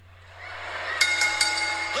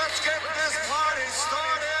Let's get this party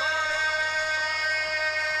started!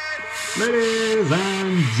 Ladies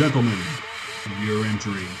and gentlemen, you're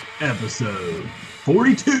entering episode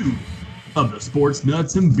 42 of the Sports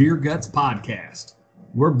Nuts and Beer Guts podcast.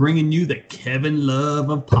 We're bringing you the Kevin Love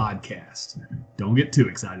of podcast. Don't get too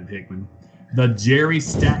excited, Hickman. The Jerry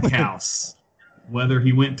Stackhouse. Whether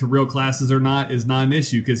he went to real classes or not is not an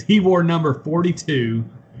issue because he wore number 42.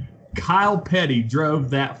 Kyle Petty drove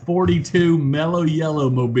that 42 Mellow Yellow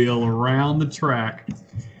Mobile around the track.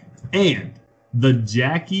 And the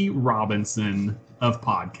Jackie Robinson of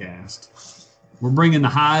podcast. We're bringing the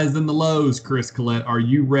highs and the lows, Chris Collette. Are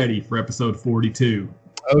you ready for episode 42?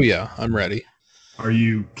 Oh, yeah, I'm ready. Are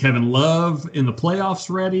you Kevin Love in the playoffs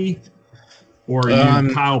ready? Or are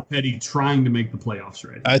you Kyle Petty trying to make the playoffs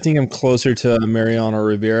ready? I think I'm closer to Mariano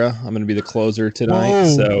Rivera. I'm going to be the closer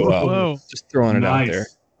tonight. Just throwing it out there.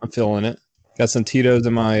 I'm feeling it. Got some Tito's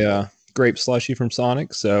in my grape slushy from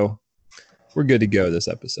Sonic, so we're good to go this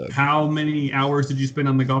episode. How many hours did you spend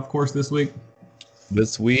on the golf course this week?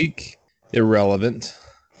 This week, irrelevant.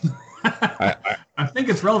 I think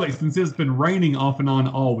it's relevant since it's been raining off and on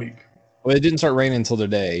all week. Well, it didn't start raining until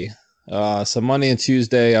today. So Monday and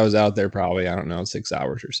Tuesday, I was out there probably, 6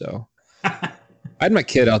 hours or so. I had my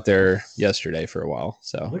kid out there yesterday for a while.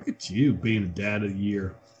 So look at you being a dad of the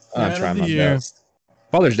year. I'm trying my best.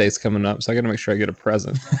 Father's Day's coming up, so I got to make sure I get a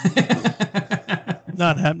present.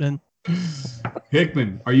 Not happening.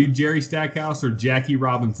 Hickman, are you Jerry Stackhouse or Jackie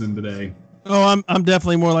Robinson today? Oh, I'm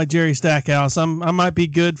definitely more like Jerry Stackhouse. I might be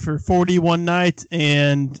good for 41 night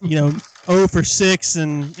and 0 for 6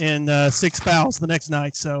 and 6 fouls the next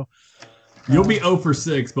night. So you'll be 0 for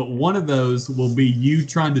 6, but one of those will be you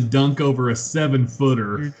trying to dunk over a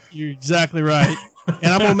 7-footer. You're exactly right.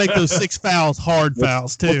 And I'm gonna make those 6 fouls hard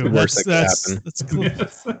fouls too. That's cool.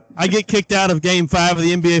 Yes. I get kicked out of Game 5 of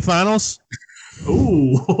the NBA Finals.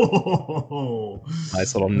 Ooh,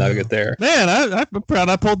 nice little nugget there. Man, I'm proud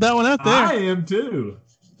I pulled that one out there. I am too.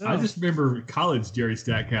 Oh. I just remember college Jerry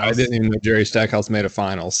Stackhouse. I didn't even know Jerry Stackhouse made a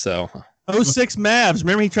finals. So 06 Mavs.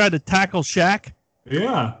 Remember he tried to tackle Shaq?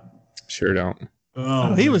 Yeah. Sure don't.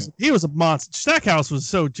 Oh, he was a monster. Stackhouse was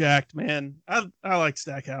so jacked, man. I like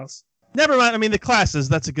Stackhouse. Never mind. I mean, the classes,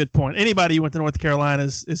 that's a good point. Anybody who went to North Carolina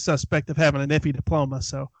is suspect of having an iffy diploma.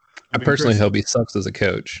 So I personally hope he sucks as a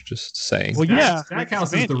coach, just saying. Well, yeah.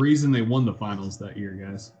 Stackhouse is the reason they won the finals that year,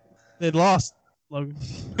 guys. They'd lost, Logan.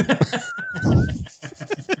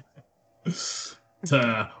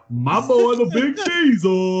 To my boy, the Big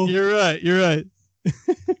Diesel. You're right.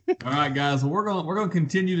 All right, guys. Well, we're gonna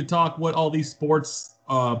continue to talk what all these sports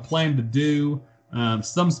plan to do.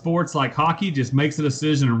 Some sports like hockey just makes a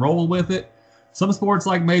decision and roll with it. Some sports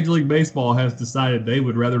like Major League Baseball has decided they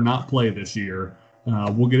would rather not play this year.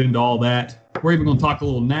 We'll get into all that. We're even going to talk a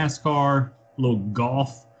little NASCAR, a little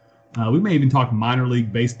golf. We may even talk minor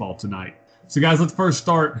league baseball tonight. So, guys, let's first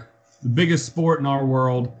start the biggest sport in our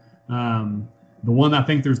world. The one I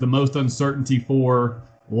think there's the most uncertainty for.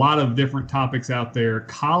 A lot of different topics out there.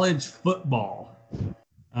 College football.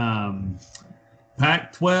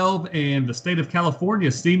 Pac-12 and the state of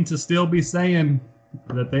California seem to still be saying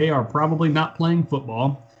that they are probably not playing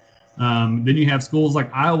football. Then you have schools like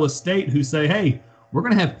Iowa State who say, hey, we're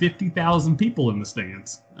going to have 50,000 people in the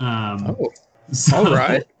stands. All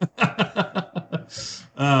right.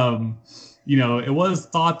 It was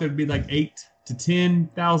thought there'd be like 8 to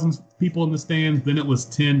 10,000 people in the stands. Then it was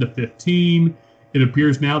 10 to 15. It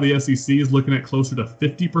appears now the SEC is looking at closer to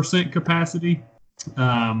 50% capacity.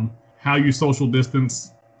 How you social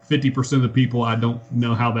distance 50% of the people, I don't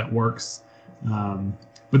know how that works.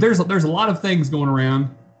 But there's a lot of things going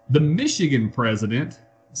around. The Michigan president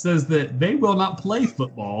says that they will not play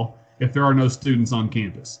football if there are no students on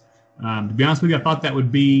campus. To be honest with you, I thought that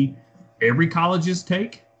would be every college's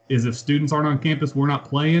take, is if students aren't on campus, we're not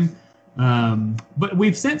playing. But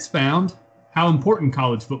we've since found how important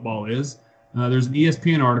college football is. There's an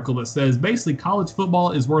ESPN article that says basically college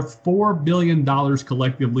football is worth $4 billion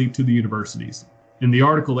collectively to the universities. In the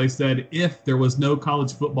article, they said if there was no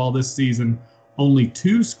college football this season, only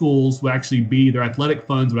 2 schools would actually their athletic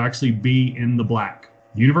funds would actually be in the black.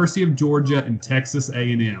 University of Georgia and Texas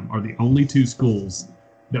A&M are the only 2 schools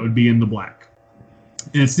that would be in the black.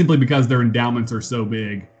 And it's simply because their endowments are so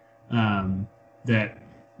big that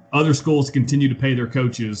other schools continue to pay their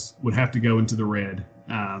coaches would have to go into the red.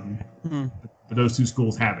 But those 2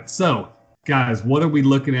 schools have it. So, guys, what are we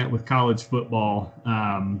looking at with college football?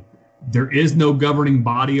 There is no governing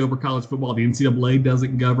body over college football. The NCAA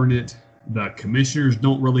doesn't govern it. The commissioners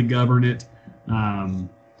don't really govern it.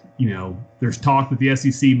 There's talk that the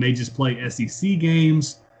SEC may just play SEC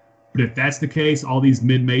games. But if that's the case, all these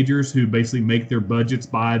mid-majors who basically make their budgets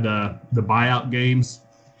by the buyout games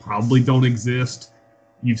probably don't exist.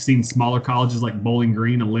 You've seen smaller colleges like Bowling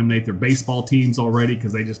Green eliminate their baseball teams already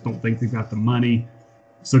because they just don't think they've got the money.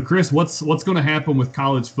 So, Chris, what's going to happen with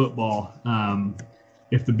college football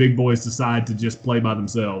if the big boys decide to just play by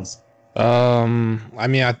themselves? I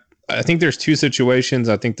mean, I think there's two situations.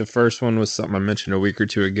 I think the first one was something I mentioned a week or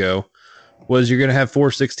two ago, was you're going to have 4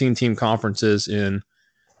 16-team conferences in.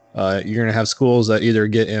 You're going to have schools that either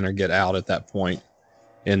get in or get out at that point.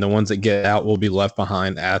 And the ones that get out will be left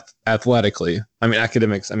behind athletically. I mean,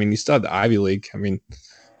 academics. I mean, you still have the Ivy League. I mean,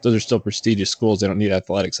 those are still prestigious schools. They don't need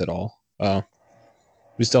athletics at all.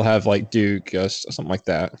 We still have like Duke, something like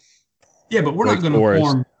that. Yeah, but we're not going to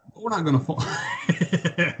form. We're not going to form.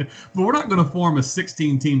 But we're not going to form a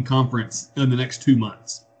 16-team conference in the next 2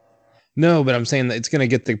 months. No, but I'm saying that it's going to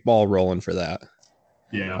get the ball rolling for that.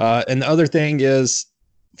 Yeah. And the other thing is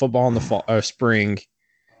football in the fall or spring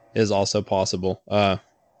is also possible.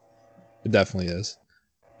 It definitely is.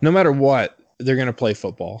 No matter what, they're going to play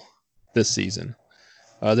football this season.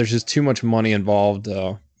 There's just too much money involved.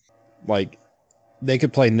 Like they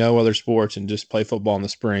could play no other sports and just play football in the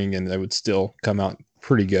spring, and they would still come out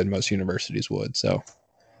pretty good. Most universities would. So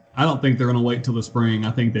I don't think they're going to wait till the spring.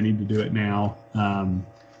 I think they need to do it now. I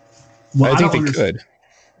think they could.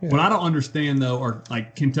 Yeah. What I don't understand, though, are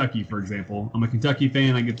like Kentucky, for example. I'm a Kentucky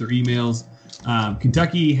fan. I get their emails.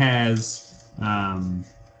 Kentucky has,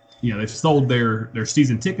 they've sold their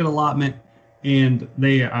season ticket allotment, and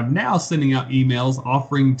they are now sending out emails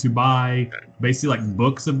offering to buy basically like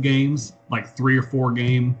books of games, like 3 or 4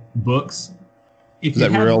 game books. Is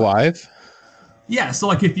that real live? Yeah. So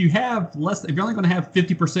like if you're only going to have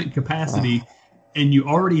 50% capacity and you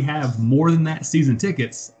already have more than that season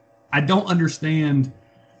tickets, I don't understand.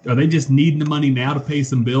 Are they just needing the money now to pay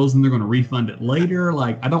some bills and they're going to refund it later?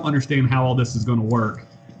 Like, I don't understand how all this is going to work.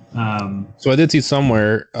 So I did see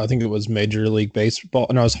somewhere, I think it was Major League Baseball.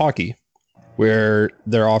 No, it was hockey, where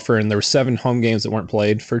they're offering, there were 7 home games that weren't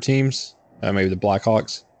played for teams, maybe the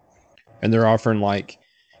Blackhawks. And they're offering like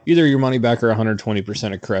either your money back or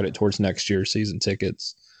 120% of credit towards next year's season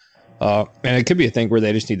tickets. And it could be a thing where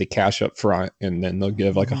they just need the cash up front and then they'll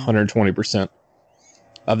give like 120%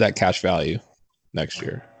 of that cash value next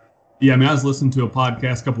year. Yeah, I mean, I was listening to a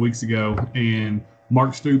podcast a couple weeks ago, and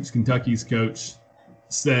Mark Stoops, Kentucky's coach,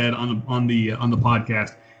 said on the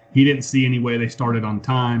podcast he didn't see any way they started on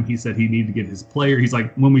time. He said he needed to get his player. He's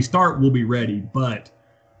like, when we start, we'll be ready. But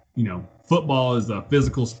football is a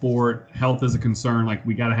physical sport. Health is a concern. Like,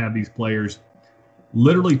 we got to have these players.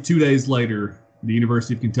 Literally 2 days later, the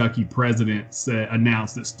University of Kentucky president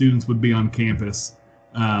announced that students would be on campus,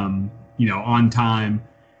 on time.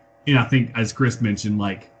 And I think, as Chris mentioned,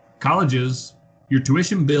 like colleges, your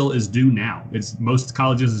tuition bill is due now. Most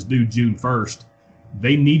colleges is due June 1st.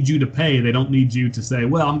 They need you to pay. They don't need you to say,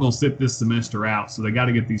 well, I'm going to sit this semester out. So they got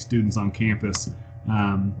to get these students on campus.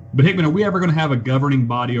 But Hickman, are we ever going to have a governing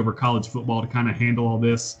body over college football to kind of handle all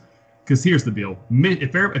this? Because here's the deal.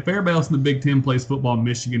 If everybody else in the Big Ten plays football,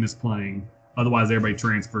 Michigan is playing. Otherwise, everybody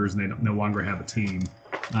transfers and they no longer have a team.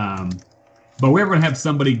 But we're ever going to have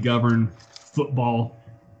somebody govern football?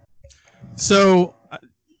 So,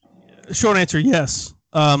 short answer, yes.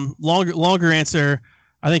 Longer answer,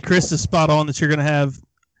 I think Chris is spot on that you're going to have,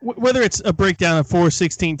 whether it's a breakdown of 4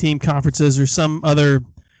 16-team conferences or some other,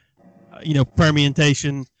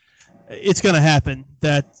 permutation, it's going to happen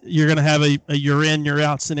that you're going to have a you're in, you're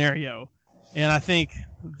out scenario. And I think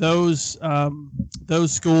those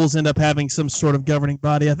schools end up having some sort of governing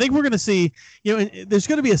body. I think we're going to see, there's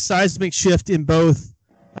going to be a seismic shift in both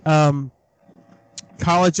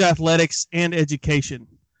college athletics and education,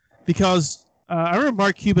 because I remember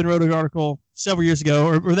Mark Cuban wrote an article several years ago,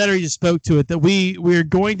 or that he just spoke to it, that we're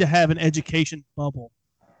going to have an education bubble.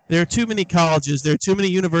 There are too many colleges, there are too many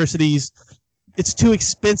universities, it's too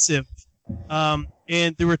expensive,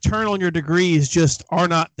 and the return on your degrees just are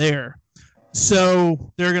not there.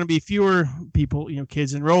 So there are going to be fewer people,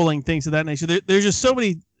 kids enrolling, things of that nature. There's just so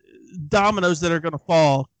many dominoes that are going to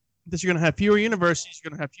fall, that you're going to have fewer universities, you're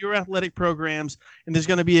going to have fewer athletic programs, and there's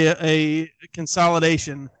going to be a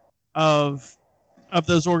consolidation of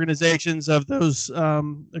those organizations, of those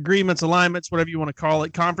agreements, alignments, whatever you want to call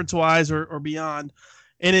it, conference-wise or beyond.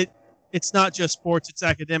 And it's not just sports, it's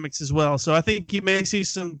academics as well. So I think you may see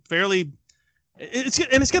some fairly – it's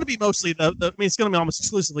going to be mostly it's going to be almost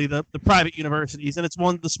exclusively the private universities, and it's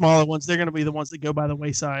one of the smaller ones. They're going to be the ones that go by the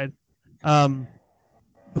wayside. But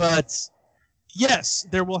 – yes,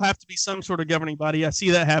 there will have to be some sort of governing body. I see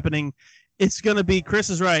that happening. It's going to be, Chris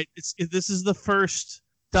is right. This is the first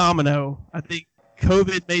domino. I think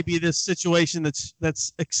COVID may be this situation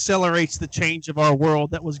that's accelerates the change of our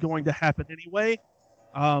world that was going to happen anyway.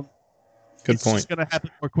 Good it's point. It's going to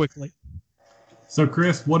happen more quickly. So,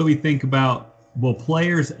 Chris, what do we think about, will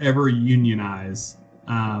players ever unionize?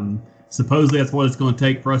 Supposedly that's what it's going to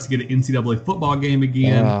take for us to get an NCAA football game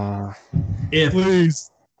again.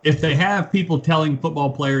 If they have people telling football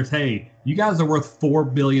players, hey, you guys are worth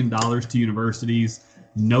 $4 billion to universities.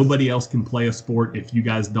 Nobody else can play a sport if you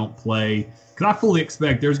guys don't play. Because I fully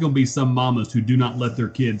expect there's going to be some mamas who do not let their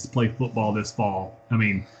kids play football this fall. I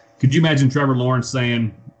mean, could you imagine Trevor Lawrence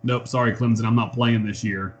saying, nope, sorry, Clemson, I'm not playing this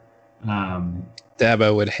year?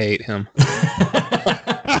 Dabo would hate him.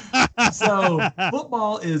 So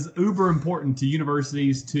football is uber important to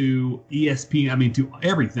universities, to ESPN, I mean, to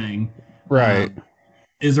everything. Right.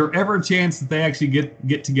 Is there ever a chance that they actually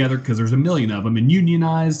get together, because there's a million of them, and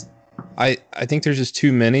unionize? I think there's just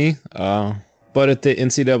too many. But if the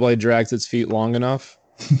NCAA drags its feet long enough,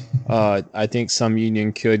 I think some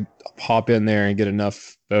union could hop in there and get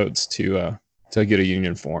enough votes to get a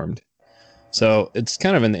union formed. So it's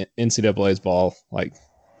kind of in the NCAA's ball like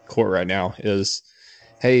court right now is,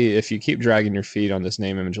 hey, if you keep dragging your feet on this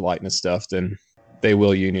name, image, likeness stuff, then they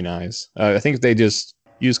will unionize. I think if they just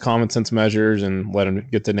use common sense measures and let them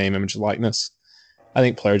get the name, image, likeness, I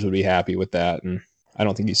think players would be happy with that. And I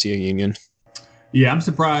don't think you see a union. Yeah, I'm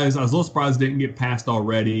surprised. I was a little surprised it didn't get passed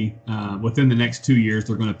already. Within the next 2 years,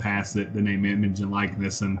 they're going to pass it, the name, image, and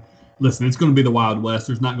likeness. And listen, it's going to be the Wild West.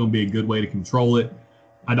 There's not going to be a good way to control it.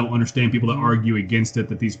 I don't understand people that argue against it,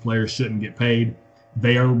 that these players shouldn't get paid.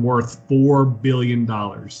 They are worth $4 billion.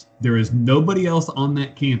 There is nobody else on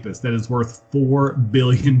that campus that is worth $4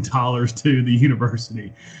 billion to the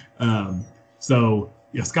university. So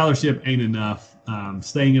yeah, scholarship ain't enough.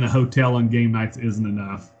 Staying in a hotel on game nights isn't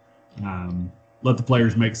enough. Let the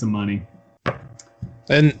players make some money.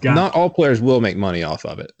 And not all players will make money off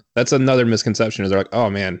of it. That's another misconception. Is they're like, oh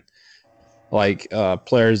man, like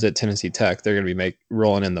players at Tennessee Tech, they're going to be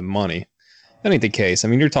rolling in the money. That ain't the case. I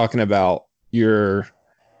mean, you're talking about your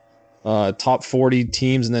top 40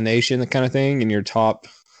 teams in the nation, that kind of thing, and your top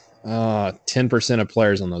 10% of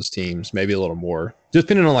players on those teams, maybe a little more, just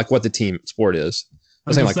depending on like what the team sport is.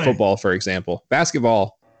 I'm saying like football, for example.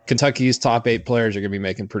 Basketball, Kentucky's top 8 players are going to be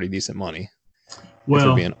making pretty decent money. Well, if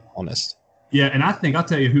we're being honest. Yeah, and I'll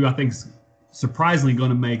tell you who I think is surprisingly going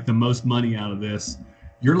to make the most money out of this.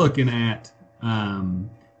 You're looking at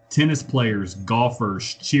tennis players,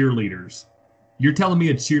 golfers, cheerleaders. You're telling me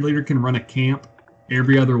a cheerleader can run a camp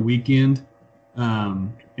every other weekend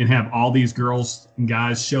and have all these girls and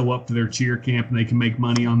guys show up to their cheer camp and they can make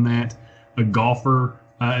money on that? A golfer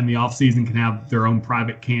in the off season can have their own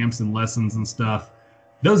private camps and lessons and stuff.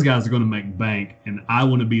 Those guys are going to make bank, and I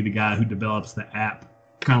want to be the guy who develops the app,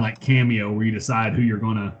 kind of like Cameo, where you decide who you're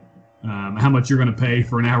going to, how much you're going to pay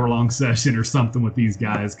for an hour-long session or something with these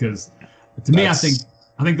guys. Because to me, I think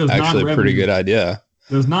those actually a pretty good idea.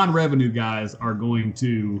 Those non-revenue guys are going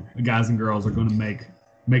to, guys and girls are going to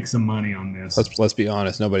make some money on this. Let's be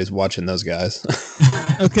honest, nobody's watching those guys.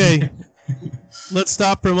 Okay. Let's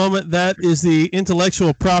stop for a moment. That is the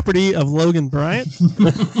intellectual property of Logan Bryant.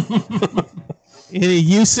 Any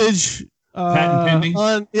usage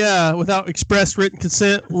without express written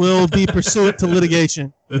consent will be pursuant to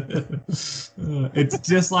litigation. It's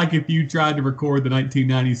just like if you tried to record the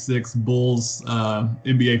 1996 Bulls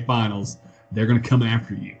NBA Finals. They're going to come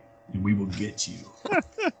after you, and we will get you.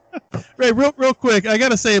 Ray, real quick, I got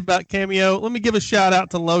to say about Cameo. Let me give a shout out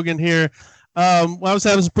to Logan here. I was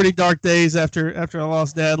having some pretty dark days after I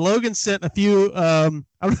lost Dad. Logan sent a few.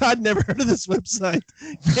 I'd never heard of this website,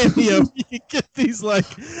 Cameo. You can get these like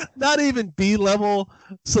not even B-level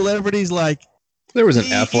celebrities like. There was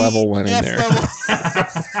an F-level one in there.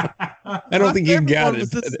 I don't think you got it,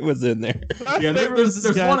 but it was in there. Yeah, there's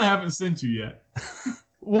one I haven't sent you yet.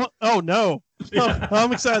 What? Oh no! Yeah. Oh,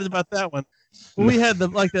 I'm excited about that one. We had the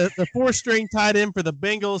 4-string tight end for the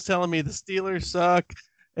Bengals telling me the Steelers suck,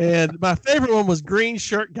 and my favorite one was Green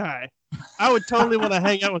Shirt Guy. I would totally want to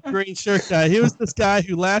hang out with Green Shirt Guy. He was this guy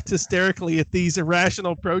who laughed hysterically at these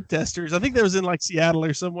irrational protesters. I think that was in like Seattle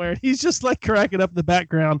or somewhere. He's just like cracking up in the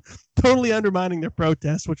background, totally undermining their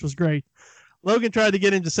protest, which was great. Logan tried to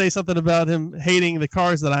get him to say something about him hating the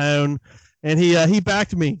cars that I own. And he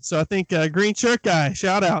backed me, so I think Green Shirt Guy,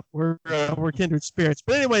 shout out. We're kindred spirits.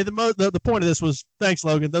 But anyway, the point of this was thanks,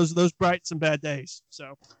 Logan. Those bright and bad days.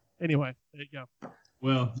 So anyway, there you go.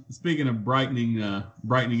 Well, speaking of brightening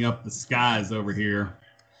up the skies over here,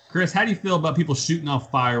 Chris, how do you feel about people shooting off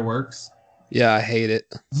fireworks? Yeah, I hate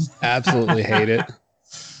it. Absolutely hate it.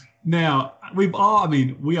 Now we all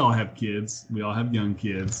have kids. We all have young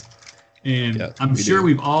kids. And Yeah, I'm sure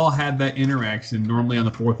we've all had that interaction normally on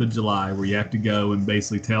the 4th of July where you have to go and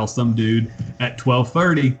basically tell some dude at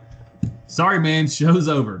 12:30, sorry, man, show's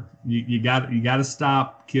over. You got to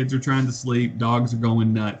stop. Kids are trying to sleep. Dogs are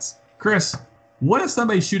going nuts. Chris, what if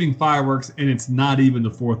somebody's shooting fireworks and it's not even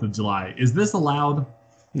the 4th of July? Is this allowed?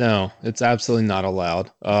 No, it's absolutely not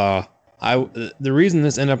allowed. The reason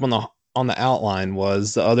this ended up on the outline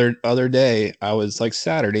was the other day. I was like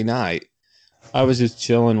Saturday night. I was just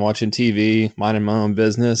chilling, watching TV, minding my own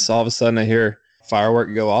business. All of a sudden, I hear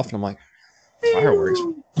firework go off, and I'm like, fireworks?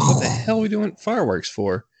 What the hell are we doing fireworks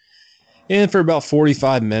for? And for about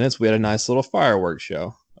 45 minutes, we had a nice little fireworks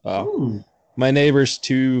show. My neighbors,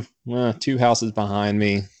 two houses behind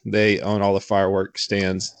me, they own all the fireworks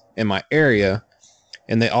stands in my area,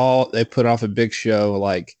 and they put off a big show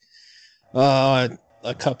like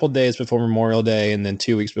a couple days before Memorial Day and then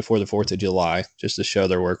 2 weeks before the 4th of July, just to show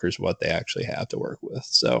their workers what they actually have to work with.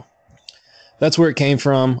 So that's where it came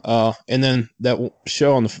from. And then that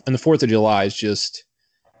show on the 4th of July is just,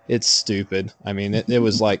 it's stupid. I mean, it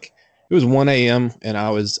was 1 a.m. and I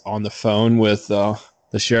was on the phone with the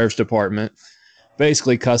sheriff's department,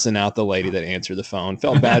 basically cussing out the lady that answered the phone.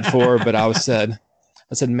 Felt bad for her, but I said,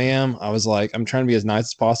 ma'am, I was like, I'm trying to be as nice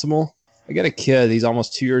as possible. I got a kid. He's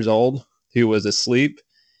almost 2 years old who was asleep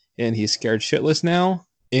and he's scared shitless now.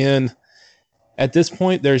 And at this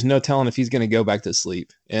point, there's no telling if he's going to go back to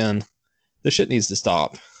sleep. And the shit needs to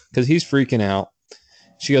stop because he's freaking out.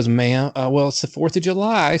 She goes, ma'am, well, it's the 4th of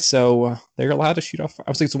July, so they're allowed to shoot off. I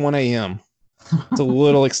was like, it's 1 a.m. It's a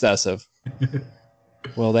little excessive.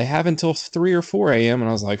 Well, they have until 3 or 4 a.m. And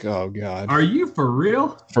I was like, oh, God. Are you for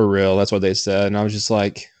real? For real. That's what they said. And I was just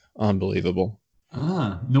like, unbelievable.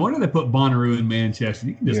 No wonder they put Bonnaroo in Manchester.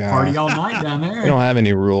 You can just party all night down there. They don't have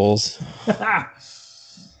any rules.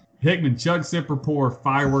 Hickman, chug, sip, or pour,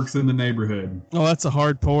 fireworks in the neighborhood. Oh, that's a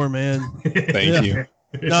hard pour, man. Thank you.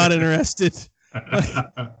 Not interested.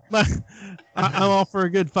 I'm all for a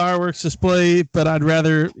good fireworks display, but I'd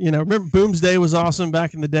rather, remember Boomsday was awesome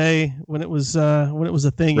back in the day when it was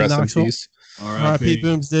a thing in Knoxville. R.I.P.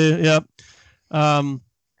 Boomsday. Yep.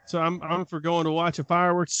 So I'm for going to watch a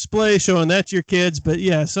fireworks display, showing that to your kids. But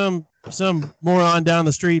yeah, some moron down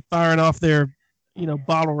the street firing off their,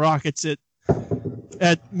 bottle rockets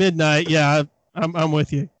at midnight. Yeah, I'm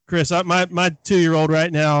with you, Chris. My 2-year-old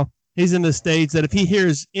right now, he's in the stage that if he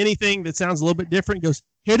hears anything that sounds a little bit different, he goes,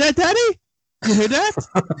 "Hear that, Daddy? You hear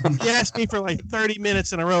that?" He asked me for like 30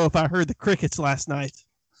 minutes in a row if I heard the crickets last night.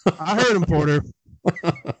 I heard him, Porter.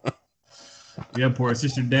 Yeah, Porter. It's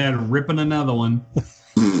just your dad ripping another one.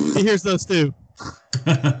 He hears those too.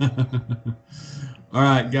 All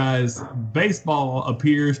right, guys. Baseball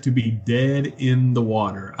appears to be dead in the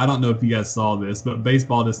water. I don't know if you guys saw this, but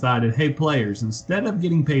baseball decided, hey, players, instead of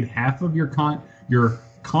getting paid half of your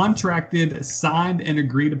contracted, signed, and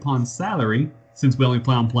agreed upon salary, since we only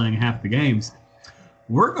plan on playing half the games,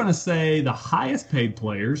 we're going to say the highest paid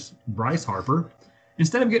players, Bryce Harper,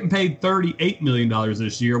 instead of getting paid $38 million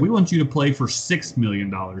this year, we want you to play for $6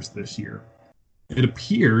 million this year. It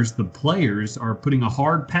appears the players are putting a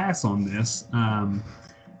hard pass on this. I'm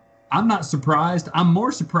not surprised. I'm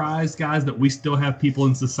more surprised, guys, that we still have people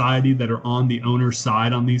in society that are on the owner's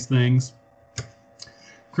side on these things.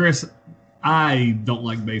 Chris, I don't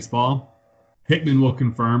like baseball. Hickman will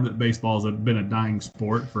confirm that baseball has been a dying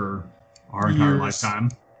sport for our entire lifetime.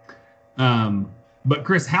 But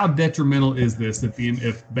Chris, how detrimental is this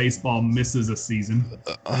if baseball misses a season?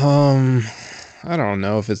 I don't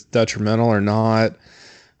know if it's detrimental or not.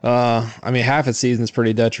 Half a season is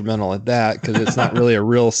pretty detrimental at that because it's not really a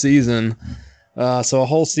real season. So a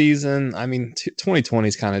whole season, 2020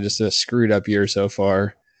 is kind of just a screwed up year so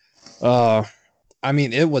far.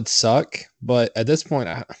 It would suck, but at this point,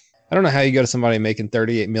 I don't know how you go to somebody making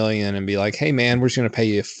 $38 million and be like, hey man, we're just going to pay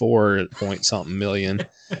you $4 point something million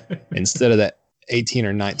instead of that 18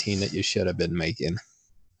 or 19 that you should have been making.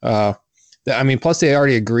 Plus they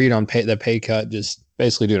already agreed on the pay cut, just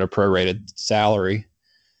basically doing a prorated salary.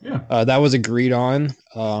 Yeah. That was agreed on.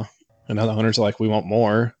 And the owners are like, we want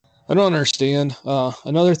more. I don't understand.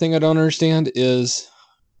 Another thing I don't understand is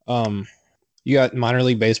you got minor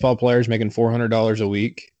league baseball players making $400 a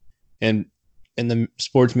week, and the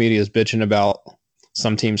sports media is bitching about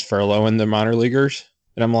some teams furloughing the minor leaguers.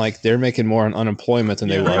 And I'm like, they're making more on unemployment than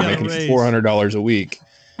they were making $400 a week.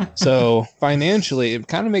 So financially, it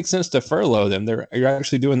kind of makes sense to furlough them. You're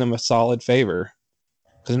actually doing them a solid favor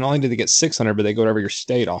because not only do they get $600, but they go whatever your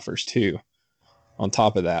state offers too on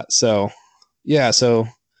top of that. So, yeah, so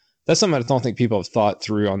that's something I don't think people have thought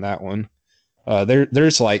through on that one.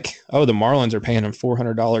 There's like, oh, the Marlins are paying them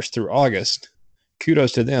 $400 through August.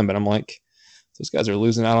 Kudos to them. But I'm like, it's those guys are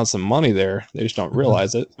losing out on some money there. They just don't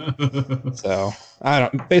realize it. So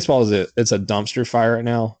baseball it's a dumpster fire right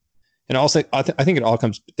now. And also, I think it all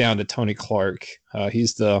comes down to Tony Clark.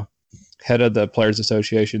 He's the head of the Players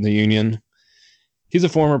Association, the union. He's a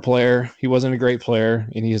former player. He wasn't a great player,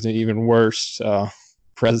 and he's an even worse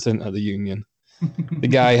president of the union. The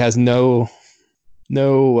guy has no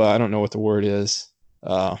I don't know what the word is,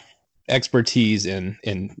 expertise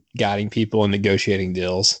in guiding people and negotiating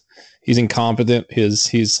deals. He's incompetent. His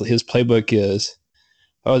playbook is,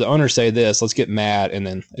 the owners say this, let's get mad, and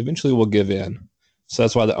then eventually we'll give in. So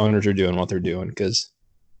that's why the owners are doing what they're doing, because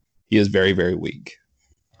he is very, very weak.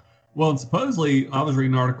 Well, and supposedly, I was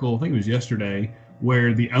reading an article, I think it was yesterday,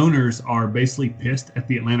 where the owners are basically pissed at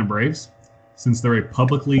the Atlanta Braves since they're a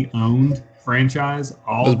publicly owned franchise.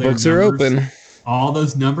 Those books are open. All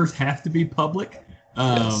those numbers have to be public.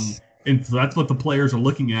 Yes. And so that's what the players are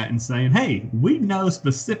looking at and saying, hey, we know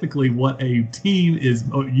specifically what a team is,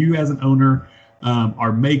 you as an owner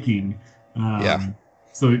are making.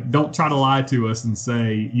 So don't try to lie to us and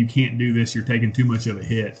say you can't do this. You're taking too much of a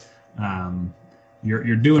hit. The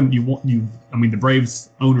Braves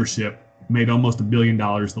ownership made almost $1 billion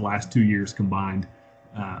the last 2 years combined.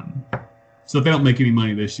 So if they don't make any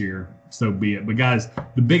money this year, so be it. But guys,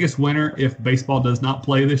 the biggest winner if baseball does not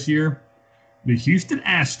play this year, the Houston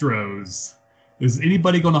Astros. Is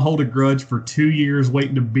anybody going to hold a grudge for 2 years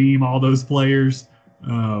waiting to beam all those players?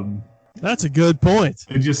 That's a good point.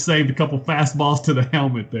 They just saved a couple fastballs to the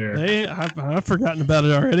helmet there. I've forgotten about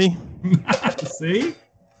it already. See?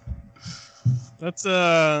 That's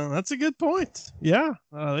a good point. Yeah.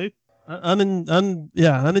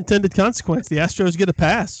 Unintended consequence. The Astros get a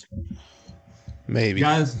pass. Maybe.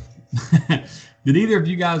 Guys, did either of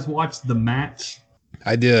you guys watch the match?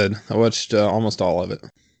 I did. I watched almost all of it.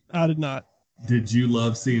 I did not. Did you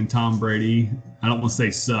love seeing Tom Brady, I don't want to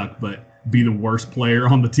say suck, but be the worst player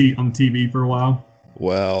on the TV for a while?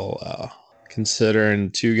 Well,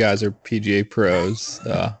 considering two guys are PGA pros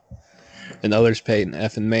and others Peyton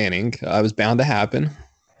effing Manning, I was bound to happen.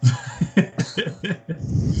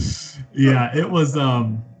 Yeah, it was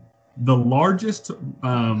the largest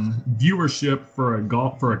viewership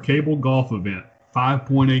for a cable golf event.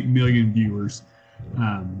 5.8 million viewers.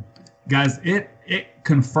 Guys, it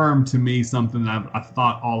confirmed to me something that I've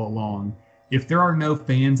thought all along. If there are no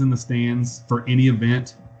fans in the stands for any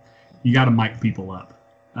event, you got to mic people up.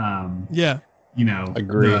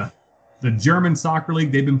 Agree. The German soccer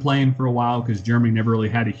league, they've been playing for a while because Germany never really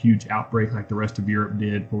had a huge outbreak like the rest of Europe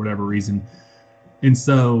did for whatever reason. And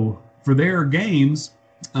so for their games,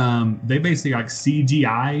 they basically like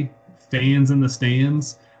CGI fans in the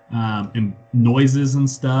stands and noises and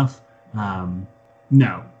stuff.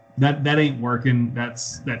 No, that ain't working.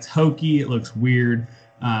 That's hokey. It looks weird.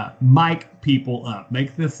 Mic people up.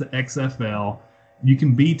 Make this the XFL. You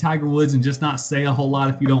can be Tiger Woods and just not say a whole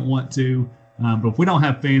lot if you don't want to. But if we don't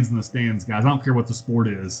have fans in the stands, guys, I don't care what the sport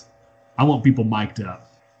is. I want people mic'd up.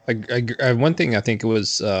 One thing I think it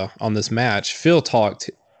was on this match, Phil talked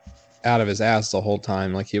out of his ass the whole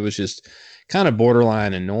time. Like, it was just kind of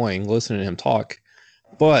borderline annoying listening to him talk.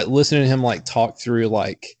 But listening to him like talk through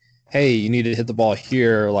like, hey, you need to hit the ball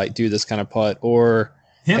here, or like do this kind of putt, or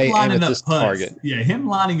him lining up putts. Target. Yeah, him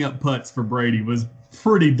lining up putts for Brady was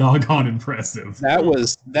pretty doggone impressive. That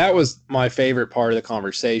was my favorite part of the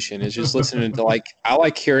conversation, is just listening to like, I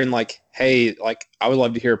like hearing like, hey, like I would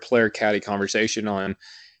love to hear a player caddy conversation on,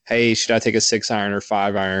 hey, should I take a 6-iron or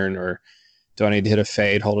 5-iron, or do I need to hit a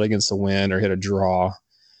fade, hold it against the wind, or hit a draw?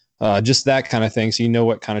 Just that kind of thing, so you know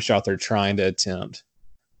what kind of shot they're trying to attempt.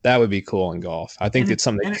 That would be cool in golf. I think it's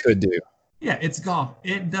something they could do. Yeah, it's golf.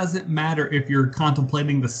 It doesn't matter if you're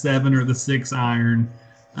contemplating the 7 or the 6-iron.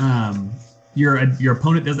 Your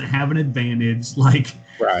opponent doesn't have an advantage. Like,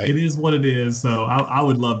 right. It is what it is. So I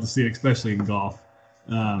would love to see it, especially in golf.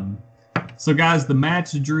 So, guys, the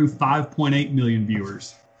match drew 5.8 million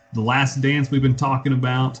viewers. The Last Dance we've been talking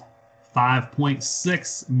about,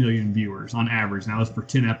 5.6 million viewers on average. Now, that's for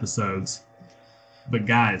 10 episodes. But,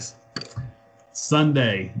 guys,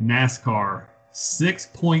 Sunday, NASCAR,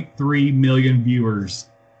 6.3 million viewers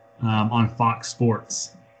on Fox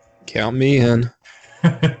Sports. Count me in.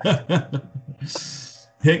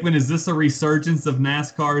 Hickman, is this a resurgence of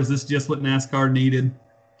NASCAR? Is this just what NASCAR needed?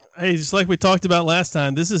 Hey, just like we talked about last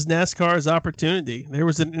time, this is NASCAR's opportunity. There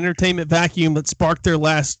was an entertainment vacuum that sparked their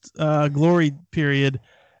last glory period.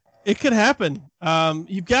 It could happen.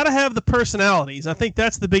 You've got to have the personalities. I think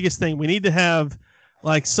that's the biggest thing. We need to have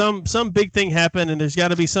like some big thing happen, and there's got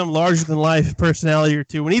to be some larger than life personality or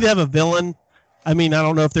two. We need to have a villain. I mean, I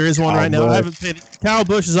don't know if there is one right now. I haven't paid. Kyle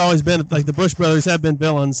Busch has always been, like, the Busch brothers have been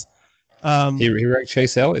villains. He wrecked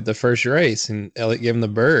Chase Elliott the first race, and Elliott gave him the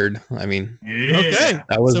bird. I mean, okay,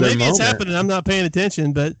 that was so their maybe moment. it's happening. I'm not paying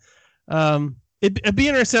attention, but it'd be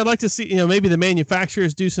interesting. I'd like to see, maybe the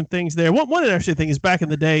manufacturers do some things there. One interesting thing is back in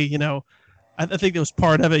the day, I think that was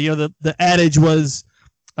part of it. The adage was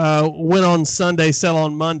win on Sunday, sell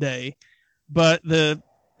on Monday, but the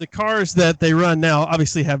cars that they run now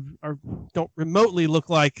obviously don't remotely look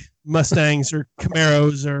like Mustangs or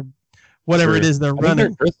Camaros or whatever it is they're running. They're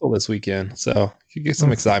in Bristol this weekend, so you get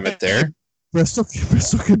some excitement there. Bristol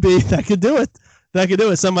could be that could do it.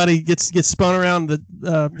 Somebody gets spun around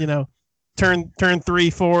the turn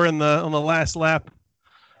 3-4 on the last lap.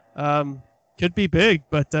 Could be big,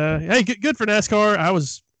 but hey, good for NASCAR. I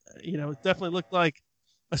was, it definitely looked like,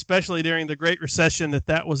 especially during the Great Recession,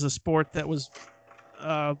 that was a sport that was,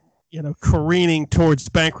 careening towards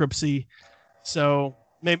bankruptcy. So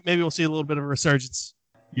maybe we'll see a little bit of a resurgence.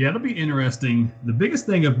 Yeah, it'll be interesting. The biggest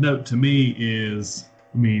thing of note to me is,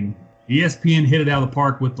 ESPN hit it out of the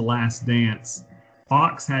park with The Last Dance.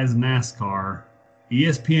 Fox has NASCAR.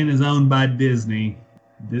 ESPN is owned by Disney.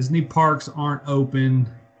 Disney parks aren't open.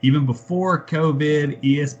 Even before COVID,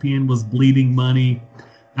 ESPN was bleeding money.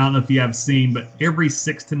 I don't know if you have seen, but every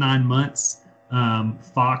 6 to 9 months,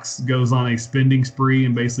 Fox goes on a spending spree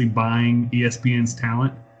and basically buying ESPN's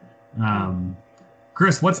talent.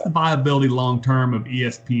 Chris, what's the viability long-term of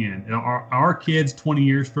ESPN? Are our kids 20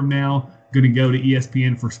 years from now going to go to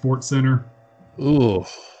ESPN for SportsCenter? Ooh,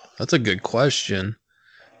 that's a good question.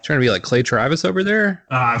 Trying to be like Clay Travis over there?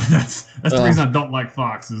 That's the reason I don't like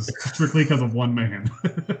Fox, is strictly because of one man.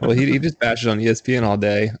 Well, he just bashes on ESPN all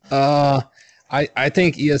day. I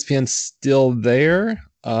think ESPN's still there.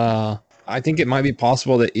 I think it might be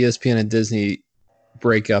possible that ESPN and Disney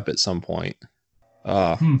break up at some point.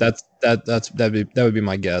 That would be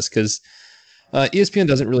my guess, because ESPN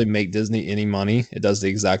doesn't really make Disney any money. It does the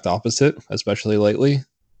exact opposite, especially lately.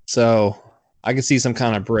 So I could see some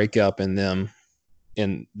kind of breakup in them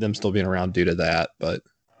still being around due to that. But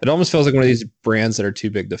it almost feels like one of these brands that are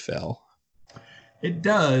too big to fail. It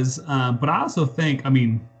does, but I also think,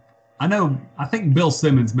 I think Bill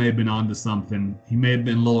Simmons may have been onto something. He may have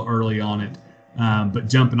been a little early on it, but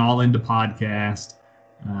jumping all into podcast.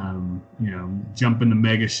 Jump into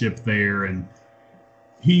mega ship there. And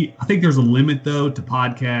I think there's a limit though to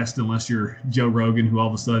podcast, unless you're Joe Rogan, who all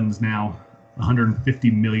of a sudden is now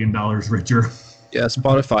 $150 million richer. Yeah.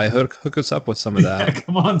 Spotify, hook us up with some of that. Yeah,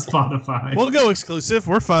 come on, Spotify. We'll go exclusive.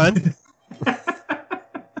 We're fine.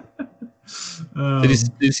 Did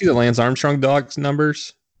you see the Lance Armstrong docs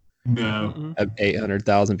numbers? No. At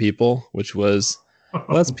 800,000 people, which was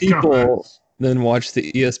less people than watch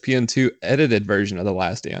the ESPN2 edited version of The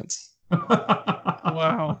Last Dance.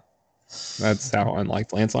 Wow. That's how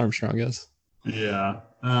unlike Lance Armstrong is. Yeah.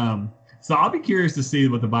 So I'll be curious to see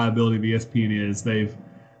what the viability of ESPN is.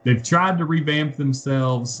 They've tried to revamp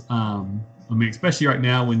themselves. Especially right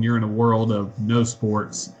now when you're in a world of no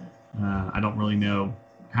sports. I don't really know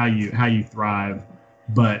how you thrive,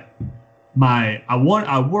 but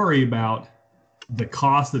I worry about the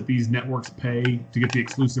cost that these networks pay to get the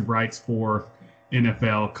exclusive rights for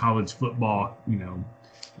NFL, college football.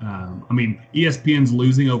 ESPN's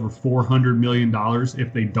losing over $400 million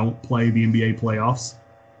if they don't play the NBA playoffs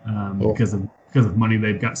because of money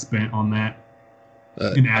they've got spent on that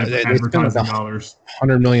in advertising dollars.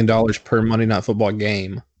 $100 million per Monday Night Football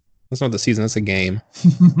game. That's not the season; that's a game.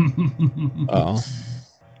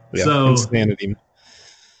 Yeah, so insanity.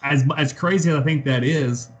 As crazy as I think that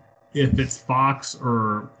is, if it's Fox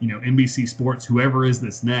or NBC Sports, whoever is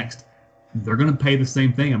this next, they're going to pay the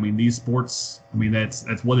same thing. These sports.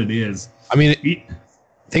 That's what it is.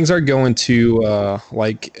 Things are going to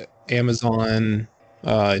like Amazon.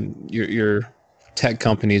 Your tech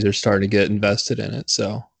companies are starting to get invested in it.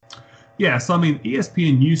 So. Yeah, so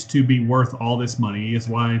ESPN used to be worth all this money. Is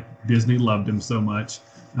why Disney loved him so much.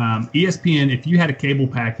 ESPN, if you had a cable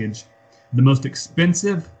package, the most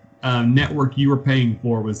expensive network you were paying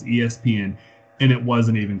for was ESPN, and it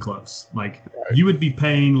wasn't even close. You would be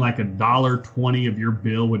paying like $1.20 of your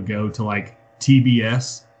bill would go to like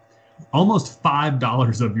TBS. Almost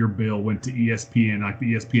 $5 of your bill went to ESPN, like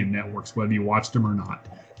the ESPN networks, whether you watched them or not.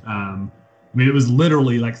 It was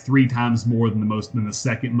literally like 3 times more than the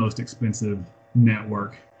second most expensive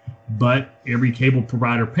network. But every cable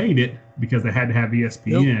provider paid it because they had to have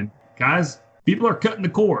ESPN. Yep. Guys, people are cutting the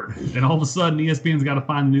cord, and all of a sudden ESPN's got to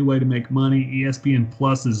find a new way to make money. ESPN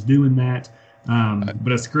Plus is doing that.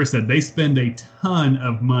 But as Chris said, they spend a ton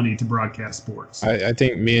of money to broadcast sports. I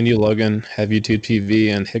think me and you, Logan, have YouTube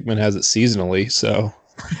TV, and Hickman has it seasonally. So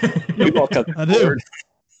we've all cut the cord.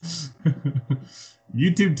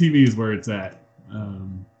 YouTube TV is where it's at.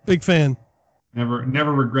 Big fan.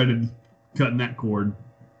 Never regretted cutting that cord.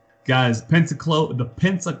 Guys, the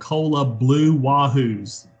Pensacola Blue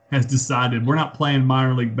Wahoos has decided we're not playing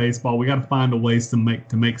minor league baseball. We got to find a way to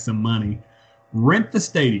make some money. Rent the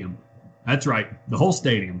stadium. That's right, the whole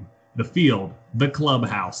stadium, the field, the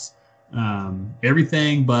clubhouse,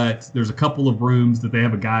 everything. But there's a couple of rooms that they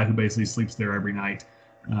have a guy who basically sleeps there every night.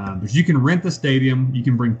 But you can rent the stadium. You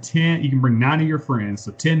can bring 10. You can bring 9 of your friends,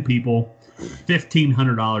 so 10 people,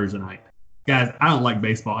 $1,500 a night. Guys, I don't like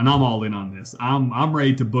baseball, and I'm all in on this. I'm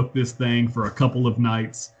ready to book this thing for a couple of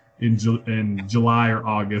nights in July or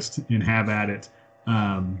August and have at it.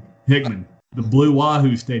 Hickman, the Blue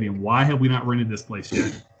Wahoo Stadium. Why have we not rented this place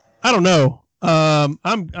yet? I don't know. I'm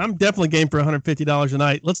definitely game for $150 a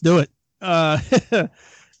night. Let's do it.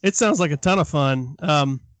 It sounds like a ton of fun.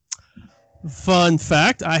 Fun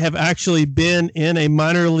fact: I have actually been in a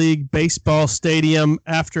minor league baseball stadium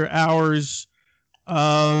after hours,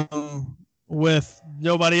 with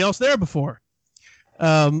nobody else there before.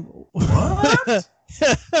 What?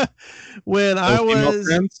 When I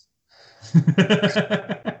wasn't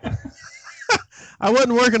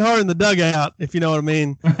working hard in the dugout, if you know what I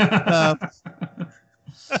mean.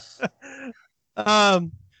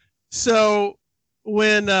 So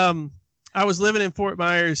when I was living in Fort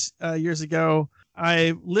Myers years ago,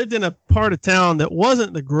 I lived in a part of town that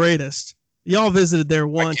wasn't the greatest. Y'all visited there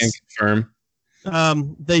once. I can confirm.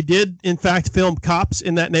 They did, in fact, film cops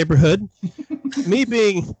in that neighborhood. Me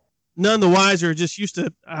being none the wiser, just used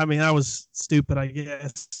to, I was stupid, I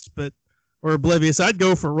guess, or oblivious. I'd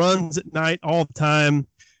go for runs at night all the time,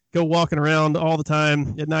 go walking around all the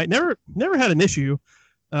time at night. Never had an issue.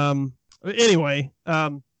 Anyway,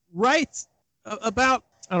 right about,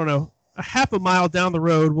 I don't know, a half a mile down the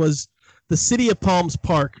road was the City of Palms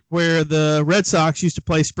Park, where the Red Sox used to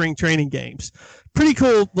play spring training games. Pretty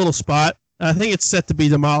cool little spot. I think it's set to be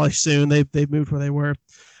demolished soon. They've moved where they were.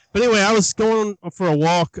 But anyway, I was going for a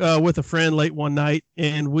walk with a friend late one night,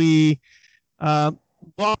 and we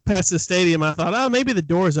walked past the stadium. I thought, maybe the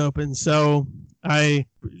door's open. So I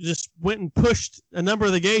just went and pushed a number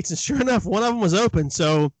of the gates, and sure enough, one of them was open.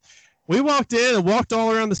 So we walked in and walked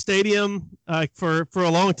all around the stadium for a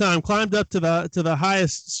long time, climbed up to the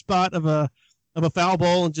highest spot of a foul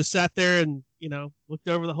bowl and just sat there and, looked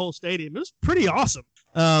over the whole stadium. It was pretty awesome.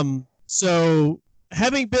 So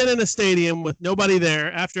having been in a stadium with nobody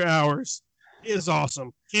there after hours is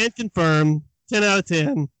awesome. Can't confirm. 10 out of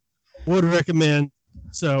 10. Would recommend.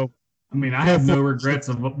 So, I have no regrets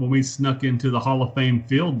of when we snuck into the Hall of Fame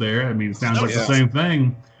field there. It sounds like the same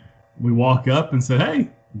thing. We walk up and said, "Hey,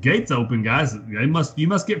 gates open, guys. You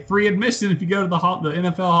must get free admission if you go to the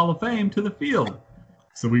NFL Hall of Fame to the field."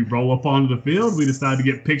 So we roll up onto the field. We decide to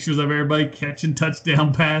get pictures of everybody catching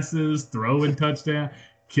touchdown passes, throwing touchdown,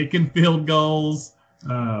 kicking field goals.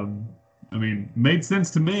 Made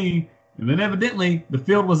sense to me. And then evidently the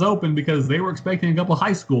field was open because they were expecting a couple of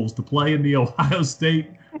high schools to play in the Ohio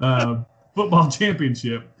State football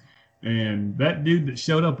championship. And that dude that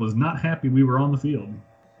showed up was not happy we were on the field.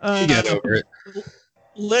 Get over it.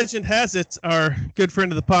 Legend has it, our good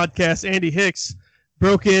friend of the podcast, Andy Hicks,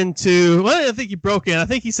 broke into, well, I don't think he broke in. I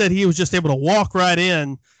think he said he was just able to walk right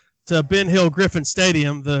in to Ben Hill Griffin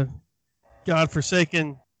Stadium, the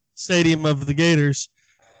godforsaken stadium of the Gators,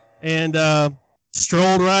 and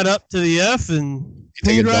strolled right up to the F and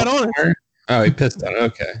peed right on it. Oh, he pissed on it.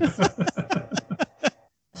 Okay.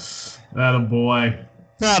 That a boy.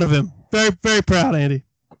 Proud of him. Very, very proud, Andy.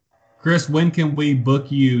 Chris, when can we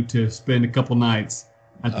book you to spend a couple nights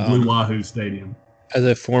at the Blue Wahoo Stadium? As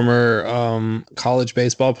a former college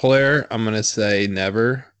baseball player, I'm going to say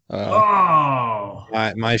never.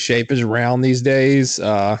 My shape is round these days.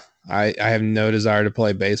 I have no desire to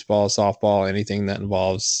play baseball, softball, anything that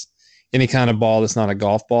involves any kind of ball that's not a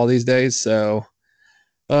golf ball these days. So,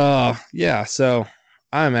 so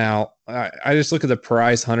I'm out. I just look at the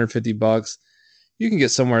price, $150. You can get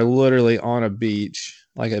somewhere literally on a beach,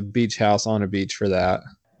 like a beach house on a beach for that.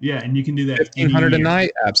 Yeah, and you can do that. $1,500 a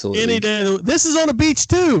night, absolutely. Any day. This is on a beach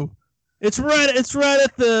too. It's right at it's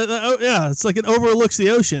like it overlooks the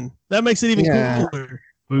ocean. That makes it even cooler.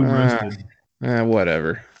 Boom roasted.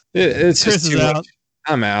 Whatever. It's Chris just too much.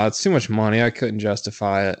 I'm out. It's too much money. I couldn't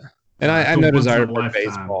justify it. And I know desire to play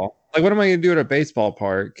baseball. Like, what am I going to do at a baseball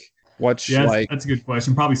park? Watch, that's a good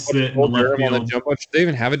question. Probably sit in the left field. Do they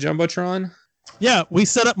even have a Jumbotron? Yeah, we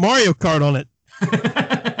set up Mario Kart on it.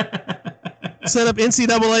 Set up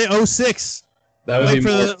NCAA 06.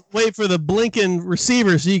 Wait for the blinking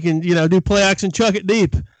receiver so you can do play action, chuck it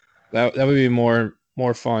deep. That would be more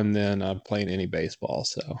fun than playing any baseball.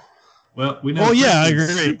 So. Well, we know. Oh yeah, I agree.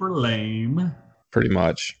 Super lame. pretty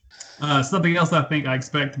much. Something else I think I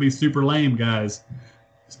expect to be super lame, guys.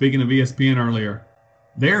 Speaking of ESPN earlier,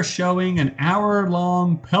 they're showing an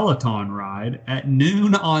hour-long Peloton ride at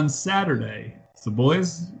noon on Saturday. So,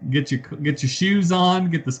 boys, get your shoes on,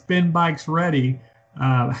 get the spin bikes ready.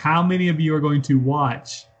 How many of you are going to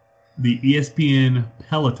watch the ESPN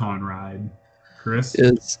Peloton ride? Chris?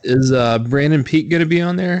 Is Brandon Peak going to be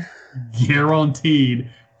on there? Guaranteed.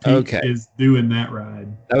 Peak is doing that ride.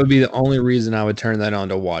 That would be the only reason I would turn that on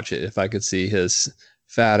to watch it, if I could see his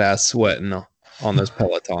fat ass sweating on those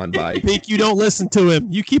Peloton bikes. Peak, you don't listen to him.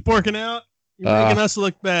 You keep working out. You're making us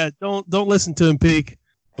look bad. Don't listen to him, Peak.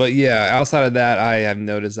 But yeah, outside of that, I have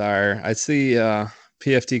no desire. I see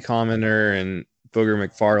PFT commenter and Booger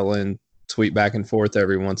McFarland tweet back and forth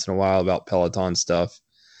every once in a while about Peloton stuff.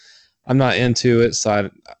 I'm not into it, so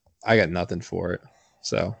I got nothing for it.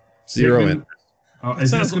 So zero in. Oh,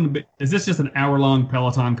 is this just an hour-long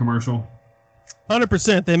Peloton commercial?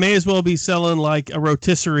 100%. They may as well be selling like a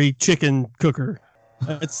rotisserie chicken cooker.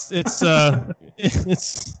 It's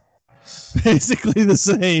basically the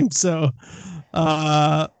same. So,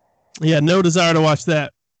 no desire to watch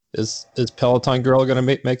that. Is Peloton girl gonna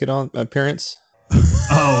make it on appearance?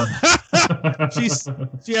 Oh,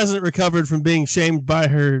 she hasn't recovered from being shamed by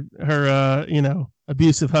her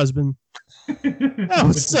abusive husband. That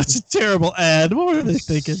was such a terrible ad. What were they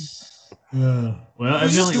thinking? Well,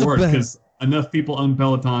 evidently it worked because enough people own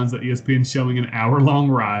Pelotons that ESPN's showing an hour-long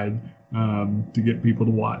ride to get people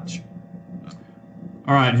to watch.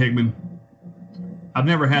 All right, Hickman. I've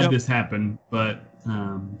never had this happen, but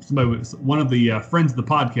one of the friends of the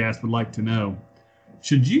podcast would like to know: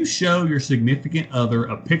 should you show your significant other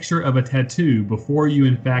a picture of a tattoo before you,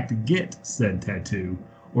 in fact, get said tattoo,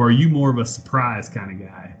 or are you more of a surprise kind of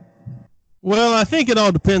guy? Well, I think it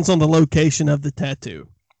all depends on the location of the tattoo.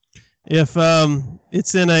 If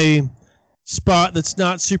it's in a spot that's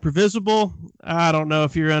not super visible, I don't know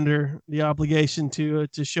if you're under the obligation to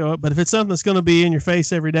show it. But if it's something that's going to be in your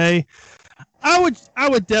face every day, I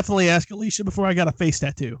would definitely ask Alicia before I got a face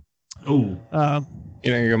tattoo. Oh,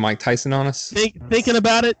 you're Mike Tyson on us. Thinking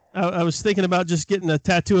about it, I was thinking about just getting a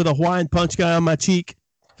tattoo of the Hawaiian Punch guy on my cheek.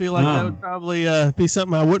 I feel like that would probably be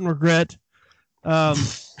something I wouldn't regret. Do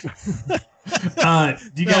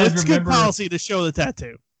you guys it's remember? Good policy to show the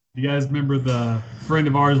tattoo. Do you guys remember the friend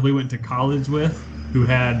of ours we went to college with who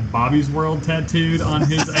had Bobby's World tattooed on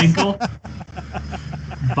his ankle?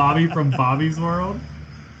 Bobby from Bobby's World.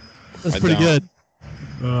 That's pretty good.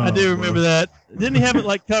 I do remember that. Didn't he have it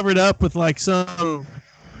like covered up with like some,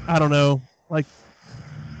 I don't know, like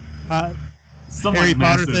some Harry like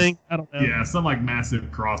Potter massive, thing? I don't know. Yeah, some like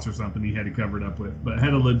massive cross or something he had it covered up with, but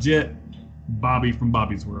had a legit Bobby from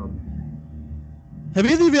Bobby's World. Have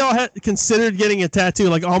either of y'all considered getting a tattoo?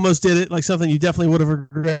 Like almost did it, like something you definitely would have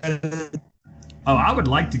regretted? Oh, I would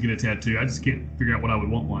like to get a tattoo. I just can't figure out what I would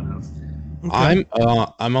want one of. Okay.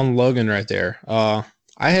 I'm on Logan right there.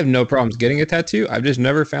 I have no problems getting a tattoo. I've just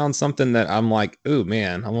never found something that I'm like, ooh,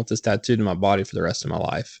 man, I want this tattooed in my body for the rest of my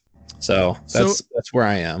life. So that's where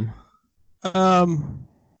I am.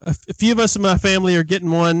 A few of us in my family are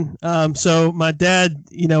getting one. So my dad,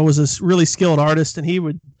 was a really skilled artist, and he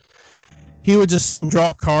would just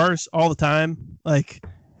draw cars all the time,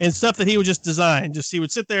 and stuff that he would just design. He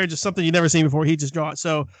would sit there, just something you'd never seen before. He'd just draw it.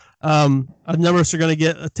 So a number of us are going to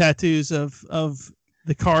get tattoos of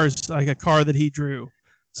the cars, like a car that he drew.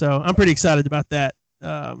 So I'm pretty excited about that.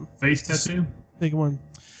 Face tattoo? Big one.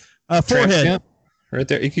 Forehead. Yeah. Right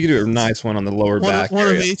there. You could do a nice one on the lower back. One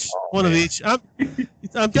of each. One of each. I'm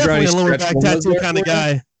definitely a lower back tattoo kind of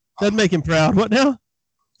guy. That'd make him proud. What now?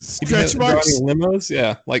 Stretch marks? Limos?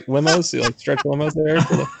 Yeah, like limos. You like stretch limos there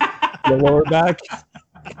for the lower back.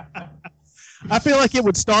 I feel like it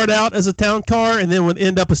would start out as a town car and then would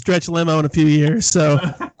end up a stretch limo in a few years. So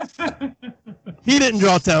he didn't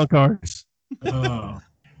draw town cars.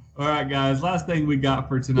 All right, guys. Last thing we got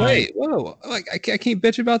for tonight. Wait, whoa! I can't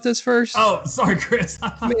bitch about this first. Oh, sorry, Chris.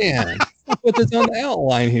 Man, put this on the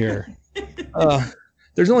outline here.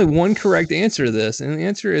 There's only one correct answer to this, and the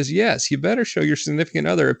answer is yes. You better show your significant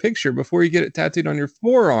other a picture before you get it tattooed on your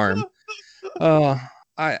forearm.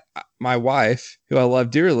 My wife, who I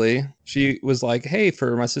love dearly, she was like, "Hey,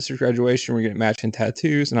 for my sister's graduation, we're getting matching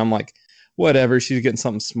tattoos," and I'm like, whatever, she's getting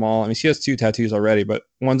something small. I mean, she has 2 tattoos already, but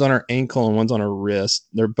one's on her ankle and one's on her wrist.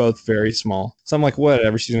 They're both very small. So I'm like,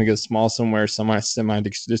 whatever, she's going to get small somewhere,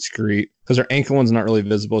 semi-discreet, because her ankle one's not really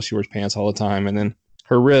visible. She wears pants all the time. And then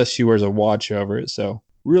her wrist, she wears a watch over it. So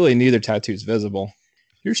really neither tattoo's visible.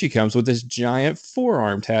 Here she comes with this giant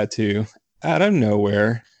forearm tattoo out of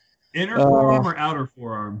nowhere. Inner forearm or outer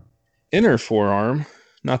forearm? Inner forearm.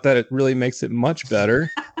 Not that it really makes it much better.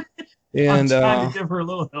 And I'm trying to give her a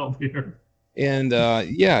little help here. And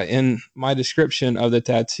yeah, in my description of the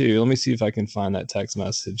tattoo, let me see if I can find that text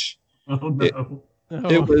message. Oh no.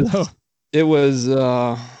 It was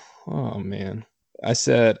oh man. I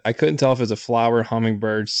said I couldn't tell if it was a flower,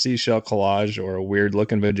 hummingbird, seashell collage, or a weird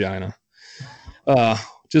looking vagina.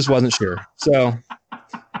 Just wasn't sure. So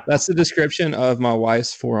that's the description of my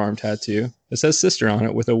wife's forearm tattoo. It says sister on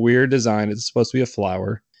it with a weird design. It's supposed to be a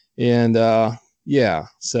flower. And yeah,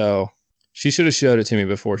 so she should have showed it to me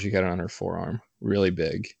before she got it on her forearm. Really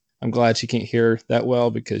big. I'm glad she can't hear that well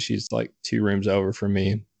because she's like 2 rooms over from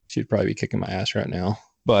me. She'd probably be kicking my ass right now.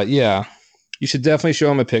 But yeah, you should definitely show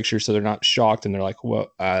them a picture so they're not shocked and they're like,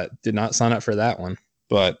 well, I did not sign up for that one.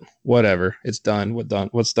 But whatever. It's done.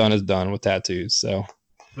 What's done is done with tattoos. So.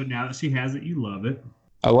 But now that she has it, you love it.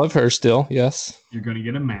 I love her still, yes. You're going to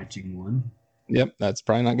get a matching one. Yep, that's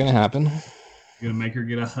probably not going to happen. You're going to make her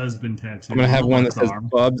get a husband tattoo. I'm going to have one that says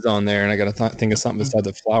Bubs on there, and I got to think of something besides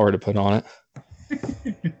a flower to put on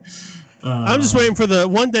it. I'm just waiting for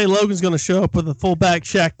one day Logan's going to show up with a full back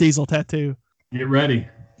Shaq Diesel tattoo. Get ready.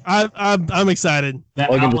 I'm excited. That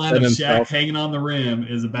Logan outline of Shaq hanging on the rim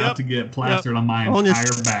is about to get plastered on my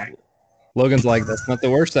entire back. Logan's like, that's not the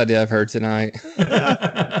worst idea I've heard tonight.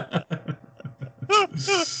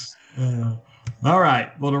 All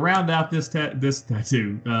right. Well, to round out this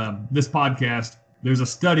tattoo, this podcast, there's a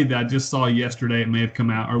study that I just saw yesterday. It may have come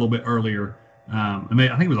out a little bit earlier. I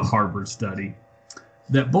think it was a Harvard study.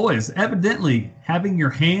 That boys, evidently, having your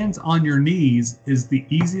hands on your knees is the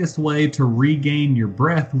easiest way to regain your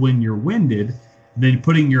breath when you're winded than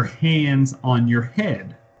putting your hands on your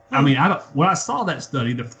head. I mean, when I saw that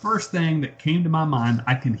study, the first thing that came to my mind,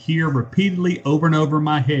 I can hear repeatedly over and over in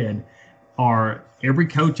my head, are every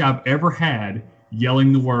coach I've ever had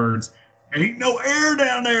yelling the words, "Ain't no air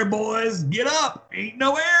down there, boys. Get up. Ain't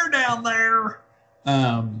no air down there."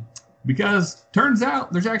 Because turns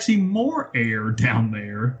out there's actually more air down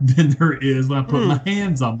there than there is when I put my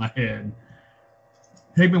hands on my head.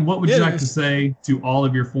 Hagman, what would you like to say to all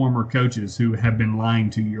of your former coaches who have been lying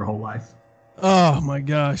to you your whole life? Oh my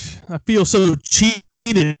gosh. I feel so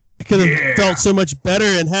cheated. I could have felt so much better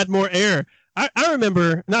and had more air. I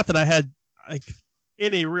remember, not that I had like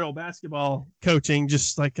any real basketball coaching,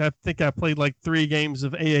 just like I think I played like 3 games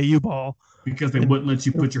of AAU ball. Because they wouldn't let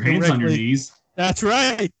you put your hands on your knees. That's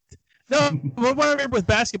right. No, what I remember with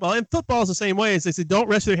basketball and football is the same way. Is they say don't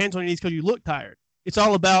rest your hands on your knees because you look tired. It's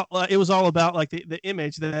all about. It was all about like the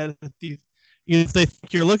image that if they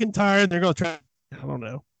think you're looking tired, they're going to try. I don't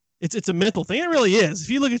know. It's a mental thing. It really is. If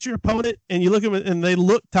you look at your opponent and you look at them and they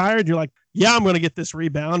look tired, you're like, yeah, I'm going to get this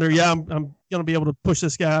rebound, or yeah, I'm going to be able to push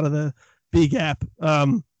this guy out of the B gap.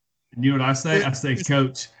 You know what I say? I say,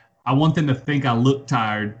 Coach, I want them to think I look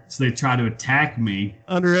tired, so they try to attack me,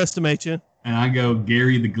 underestimate you. And I go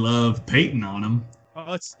Gary the Glove Payton on them.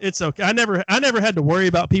 Oh, it's okay. I never had to worry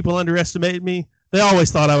about people underestimating me. They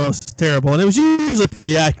always thought I was terrible, and it was usually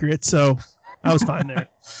pretty accurate, so I was fine there.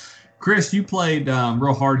 Chris, you played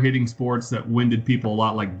real hard-hitting sports that winded people a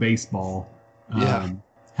lot, like baseball.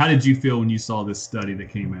 How did you feel when you saw this study that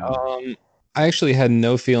came out? I actually had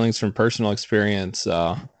no feelings from personal experience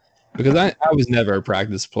because I was never a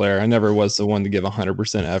practice player. I never was the one to give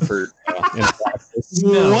 100% effort in practice.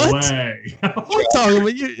 No way. What talking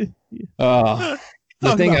about you?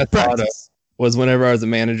 The thing I thought of was whenever I was a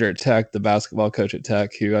manager at Tech, the basketball coach at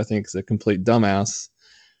Tech, who I think is a complete dumbass,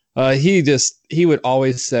 he would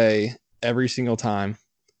always say every single time,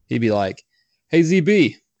 he'd be like, "Hey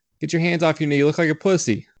ZB, get your hands off your knee. You look like a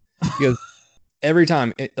pussy." He goes, every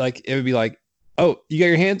time it would be like, "Oh, you got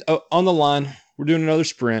your hands on the line. We're doing another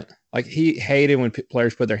sprint." Like he hated when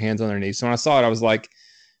players put their hands on their knees. So when I saw it, I was like,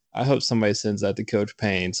 I hope somebody sends that to Coach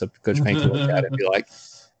Payne, so Coach Payne can look at it and be like,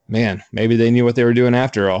 man, maybe they knew what they were doing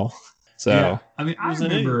after all. So yeah. I mean, I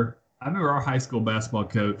remember our high school basketball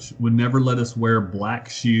coach would never let us wear black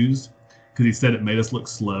shoes because he said it made us look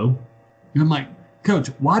slow. And I'm like, Coach,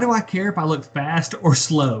 why do I care if I look fast or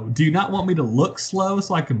slow? Do you not want me to look slow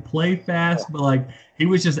so I can play fast? But like, he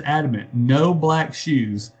was just adamant, no black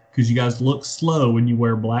shoes because you guys look slow when you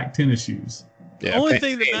wear black tennis shoes. Yeah, the only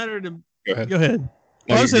thing that mattered to go ahead.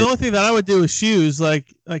 Well, I was saying the only thing that I would do with shoes,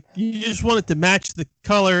 like you just want it to match the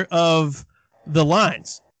color of the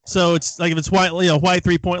lines. So it's like if it's white, white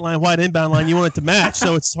 3-point line, white inbound line, you want it to match,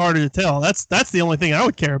 so it's harder to tell. That's the only thing I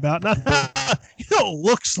would care about. Not you don't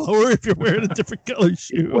look slower if you're wearing a different color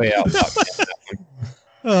shoe. Way out.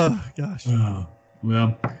 Oh gosh.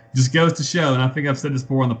 Well, just goes to show, and I think I've said this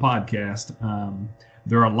before on the podcast.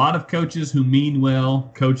 There are a lot of coaches who mean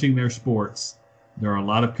well coaching their sports. There are a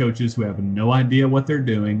lot of coaches who have no idea what they're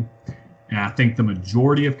doing. And I think the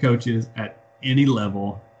majority of coaches at any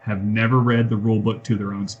level have never read the rule book to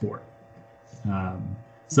their own sport.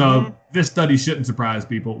 So this study shouldn't surprise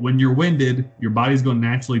people. When you're winded, your body's going to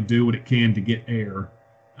naturally do what it can to get air.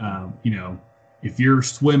 If you're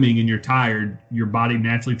swimming and you're tired, your body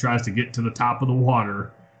naturally tries to get to the top of the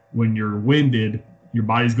water. When you're winded, your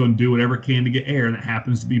body's going to do whatever it can to get air, and that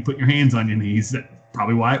happens to be putting your hands on your knees. That's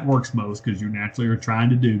probably why it works most, because you naturally are trying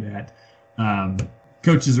to do that.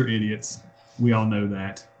 Coaches are idiots. We all know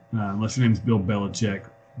that. Unless your name's Bill Belichick.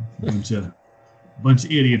 Bunch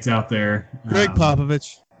of idiots out there. Greg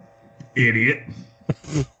Popovich. Idiot.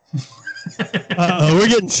 We're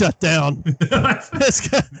getting shut down. This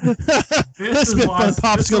is why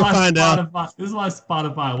Pop's going to find out. This is why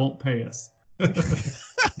Spotify won't pay us.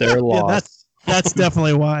 They're lost. Yeah, that's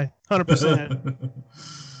definitely why. 100%.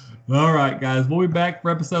 All right, guys. We'll be back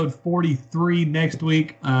for episode 43 next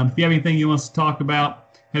week. If you have anything you want us to talk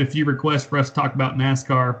about, had a few requests for us to talk about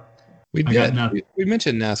NASCAR. We did. We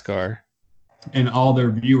mentioned NASCAR. And all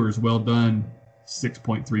their viewers, well done.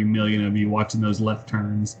 6.3 million of you watching those left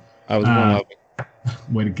turns. I was one of them.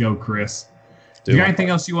 Way to go, Chris. Do you got anything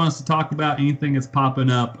else you want us to talk about? Anything that's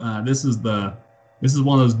popping up? This is one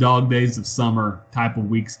of those dog days of summer type of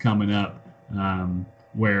weeks coming up,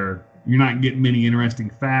 where you're not getting many interesting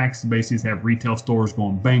facts. Basically, just have retail stores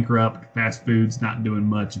going bankrupt, fast food's not doing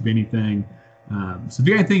much of anything. So if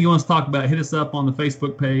you got anything you want us to talk about, hit us up on the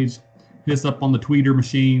Facebook page, hit us up on the Twitter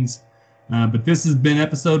machines. But this has been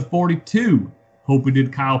episode 42. Hope we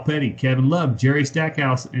did Kyle Petty, Kevin Love, Jerry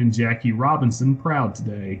Stackhouse, and Jackie Robinson proud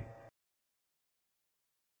today.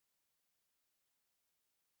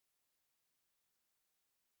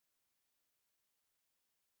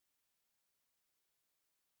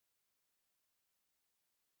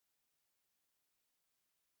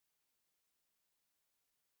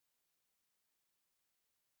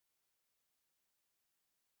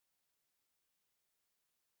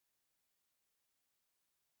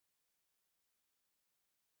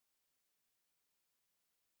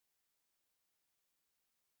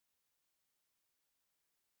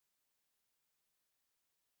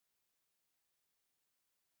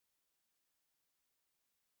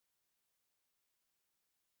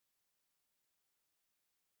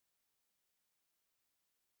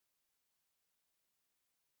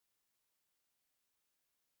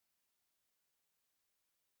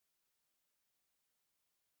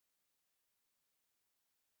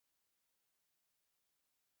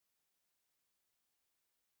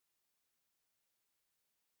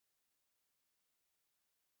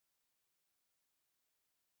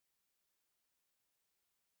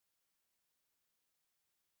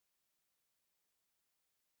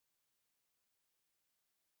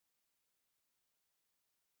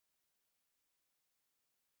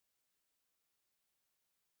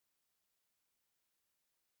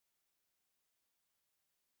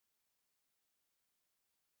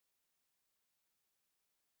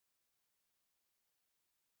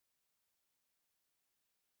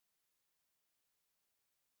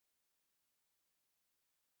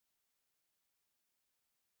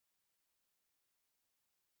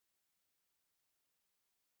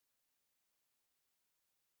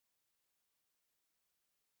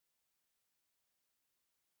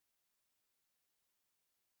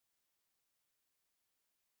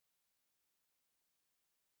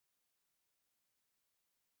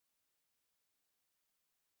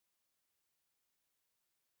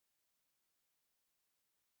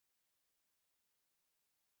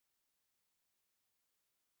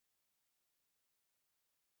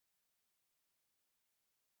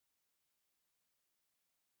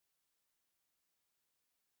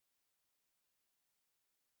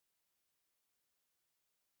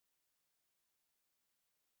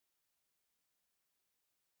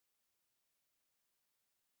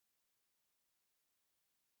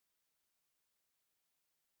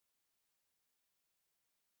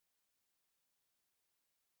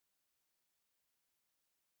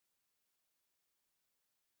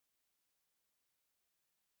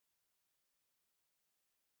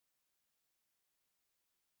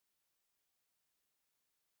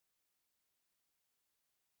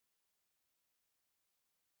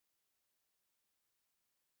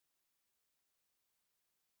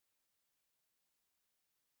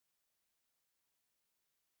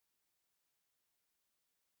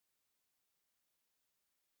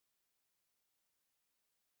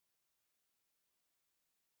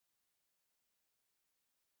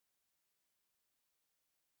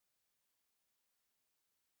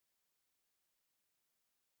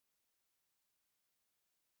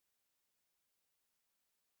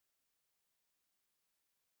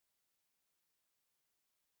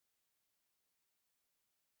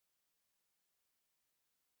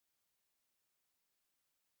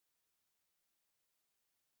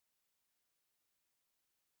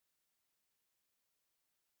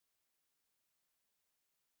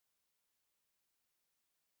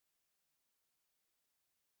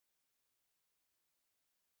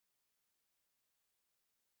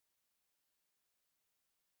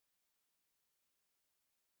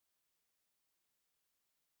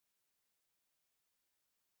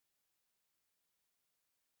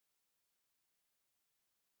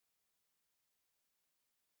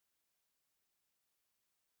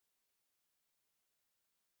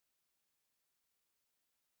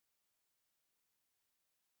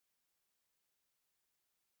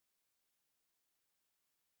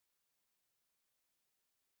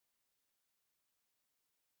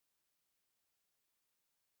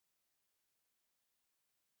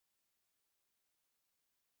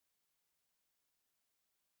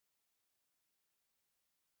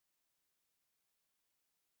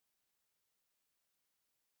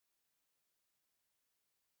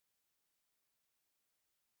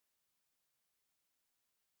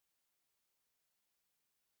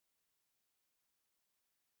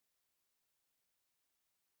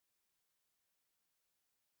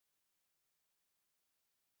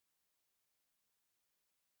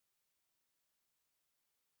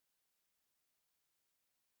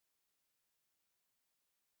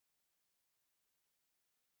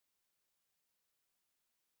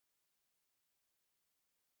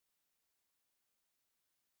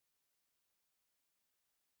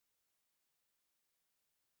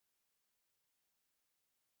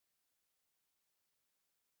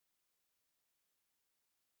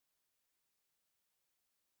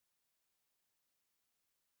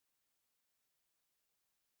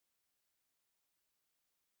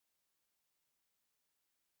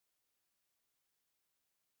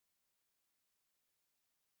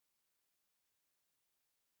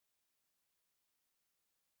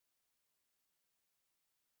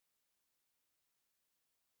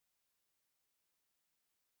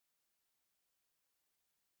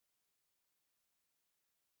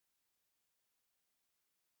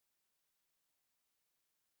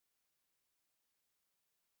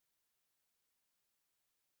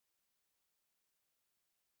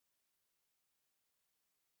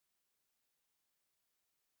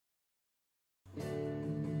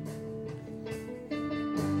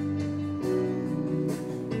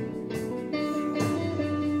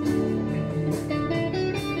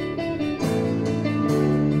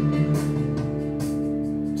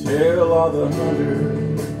 all the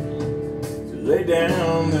hunters to lay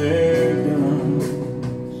down their guns.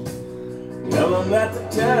 Tell them that the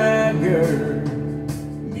tiger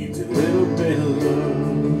needs a little bit of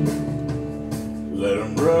love. Let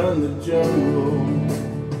them run the jungle,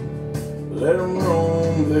 let them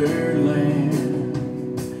roam their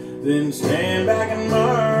land. Then stand back and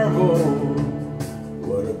marvel,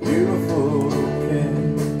 what a beautiful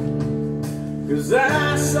cat. 'Cause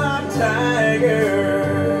I saw a tiger,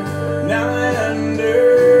 now I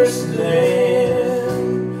understand.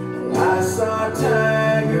 Well, I saw a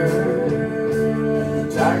tiger, and the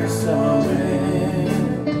tiger saw me.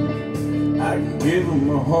 I can give him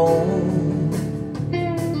a home,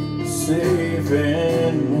 safe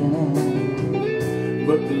and warm.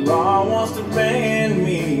 But the law wants to ban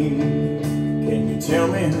me. Can you tell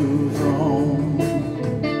me who's wrong?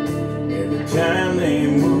 Every time they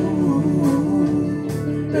move,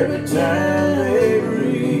 every time they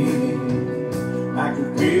breathe, I can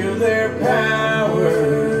feel their power,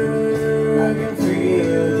 I can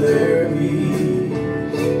feel their heat.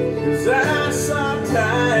 'Cause I saw a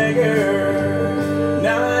tiger,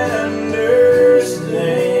 now I understand.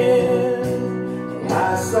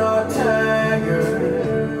 I saw a tiger,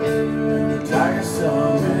 and the tiger saw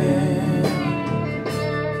me.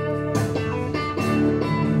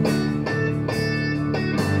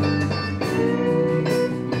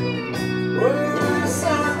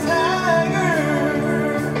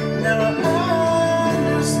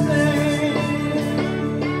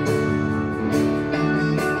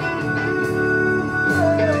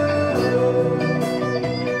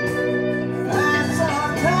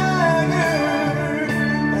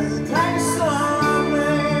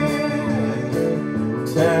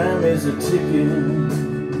 Time is a ticking,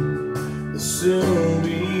 it'll soon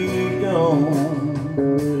be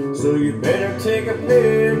gone. So you better take a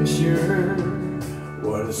picture.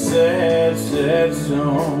 What a sad, sad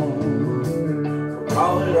song. We'll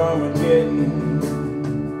call it Armageddon,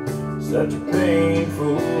 such a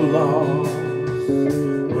painful loss.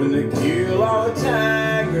 When they kill all the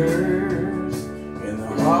tigers in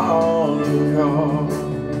the Holocaust.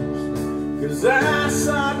 'Cause I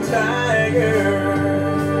saw a tiger,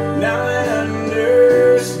 now I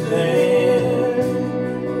understand.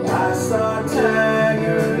 I saw a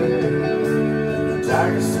tiger, the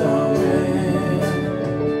tiger saw me.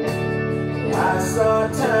 I saw a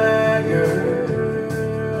tiger,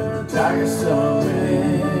 the tiger saw me.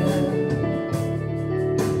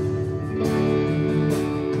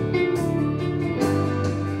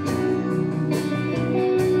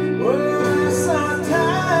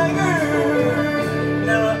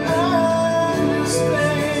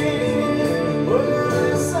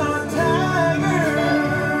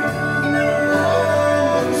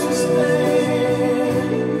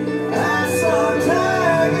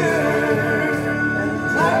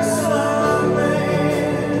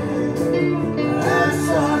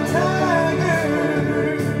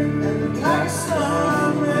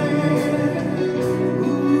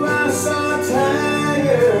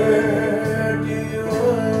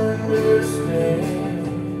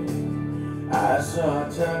 I saw a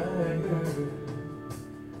tiger,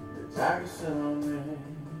 the tiger saw